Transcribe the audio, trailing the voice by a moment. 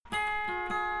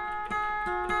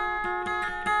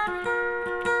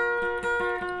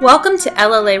Welcome to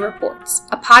LLA Reports,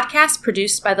 a podcast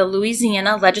produced by the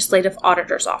Louisiana Legislative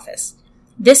Auditor's Office.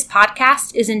 This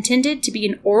podcast is intended to be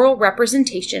an oral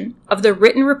representation of the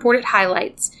written reported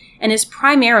highlights and is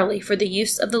primarily for the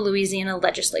use of the Louisiana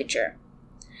Legislature.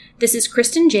 This is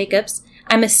Kristen Jacobs.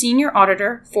 I'm a senior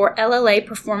auditor for LLA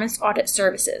Performance Audit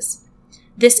Services.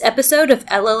 This episode of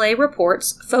LLA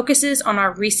Reports focuses on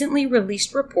our recently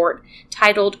released report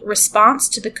titled Response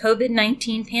to the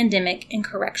COVID-19 Pandemic in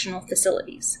Correctional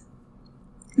Facilities.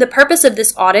 The purpose of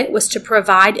this audit was to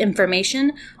provide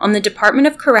information on the Department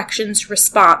of Corrections'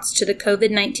 response to the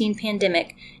COVID-19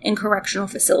 pandemic in correctional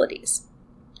facilities.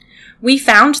 We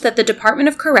found that the Department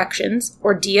of Corrections,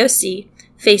 or DOC,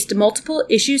 faced multiple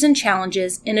issues and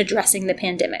challenges in addressing the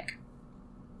pandemic.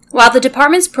 While the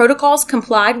department's protocols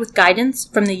complied with guidance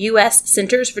from the U.S.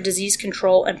 Centers for Disease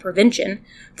Control and Prevention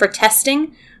for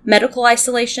testing, medical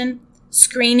isolation,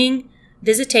 screening,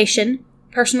 visitation,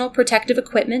 personal protective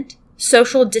equipment,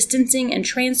 social distancing, and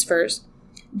transfers,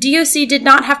 DOC did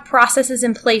not have processes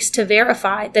in place to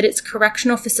verify that its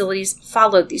correctional facilities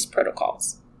followed these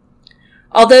protocols.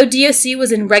 Although DOC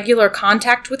was in regular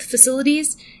contact with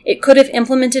facilities, it could have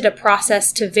implemented a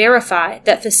process to verify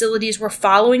that facilities were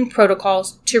following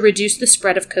protocols to reduce the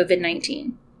spread of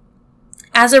COVID-19.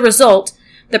 As a result,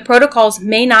 the protocols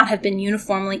may not have been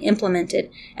uniformly implemented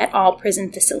at all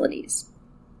prison facilities.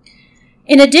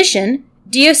 In addition,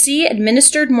 DOC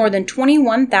administered more than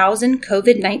 21,000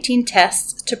 COVID-19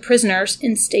 tests to prisoners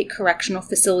in state correctional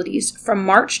facilities from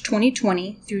March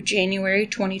 2020 through January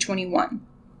 2021.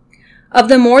 Of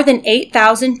the more than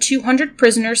 8,200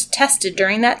 prisoners tested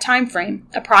during that time frame,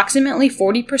 approximately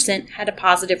 40% had a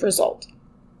positive result.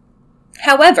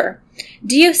 However,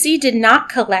 DOC did not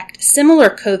collect similar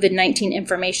COVID-19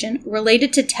 information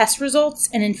related to test results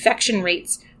and infection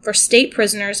rates for state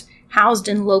prisoners housed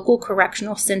in local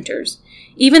correctional centers,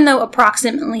 even though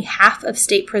approximately half of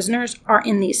state prisoners are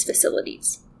in these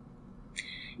facilities.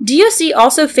 DOC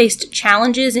also faced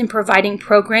challenges in providing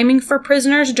programming for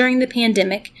prisoners during the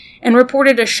pandemic and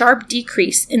reported a sharp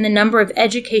decrease in the number of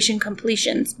education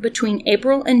completions between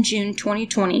April and June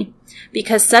 2020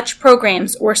 because such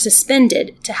programs were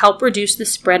suspended to help reduce the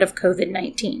spread of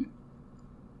COVID-19.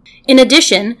 In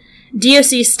addition,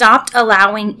 DOC stopped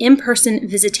allowing in-person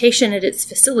visitation at its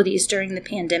facilities during the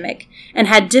pandemic and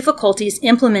had difficulties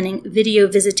implementing video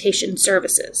visitation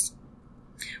services.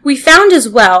 We found as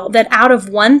well that out of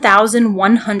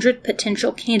 1,100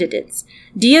 potential candidates,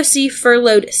 DOC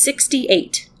furloughed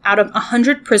 68 out of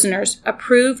 100 prisoners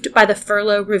approved by the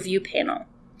Furlough Review Panel.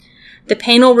 The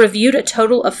panel reviewed a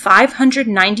total of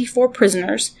 594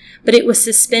 prisoners, but it was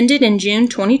suspended in June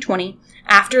 2020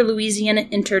 after Louisiana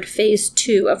entered Phase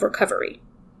 2 of recovery.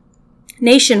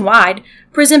 Nationwide,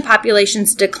 prison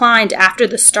populations declined after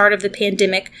the start of the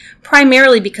pandemic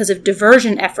primarily because of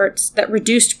diversion efforts that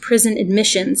reduced prison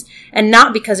admissions and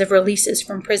not because of releases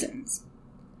from prisons.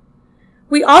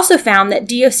 We also found that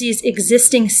DOC's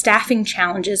existing staffing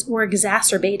challenges were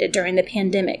exacerbated during the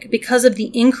pandemic because of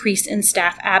the increase in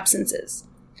staff absences.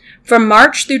 From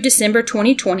March through December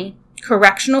 2020,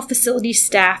 correctional facility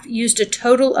staff used a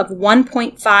total of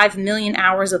 1.5 million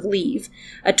hours of leave,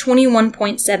 a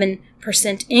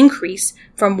 21.7% increase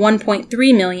from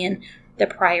 1.3 million the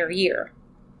prior year.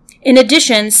 In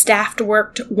addition, staff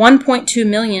worked 1.2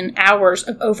 million hours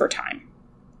of overtime.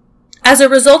 As a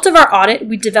result of our audit,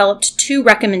 we developed two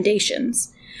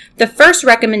recommendations. The first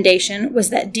recommendation was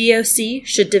that DOC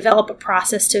should develop a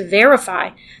process to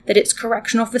verify that its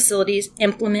correctional facilities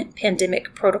implement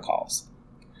pandemic protocols.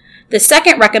 The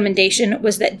second recommendation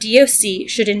was that DOC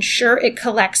should ensure it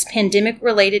collects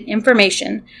pandemic-related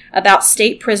information about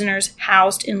state prisoners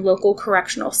housed in local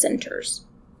correctional centers.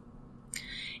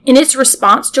 In its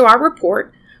response to our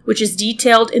report, which is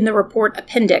detailed in the report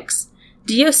appendix,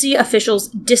 DOC officials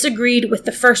disagreed with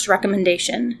the first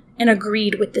recommendation and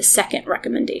agreed with the second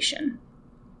recommendation.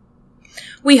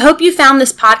 We hope you found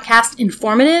this podcast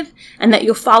informative and that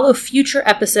you'll follow future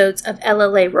episodes of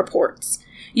LLA Reports.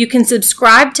 You can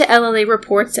subscribe to LLA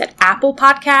Reports at Apple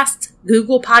Podcasts,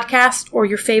 Google Podcasts, or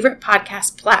your favorite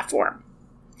podcast platform.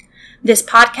 This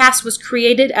podcast was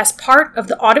created as part of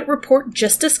the audit report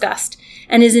just discussed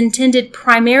and is intended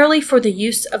primarily for the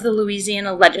use of the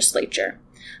Louisiana Legislature.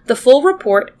 The full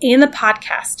report and the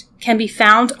podcast can be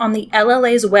found on the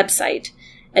LLA's website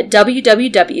at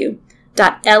www.lla.la.gov.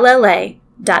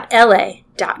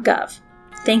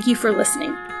 Thank you for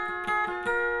listening.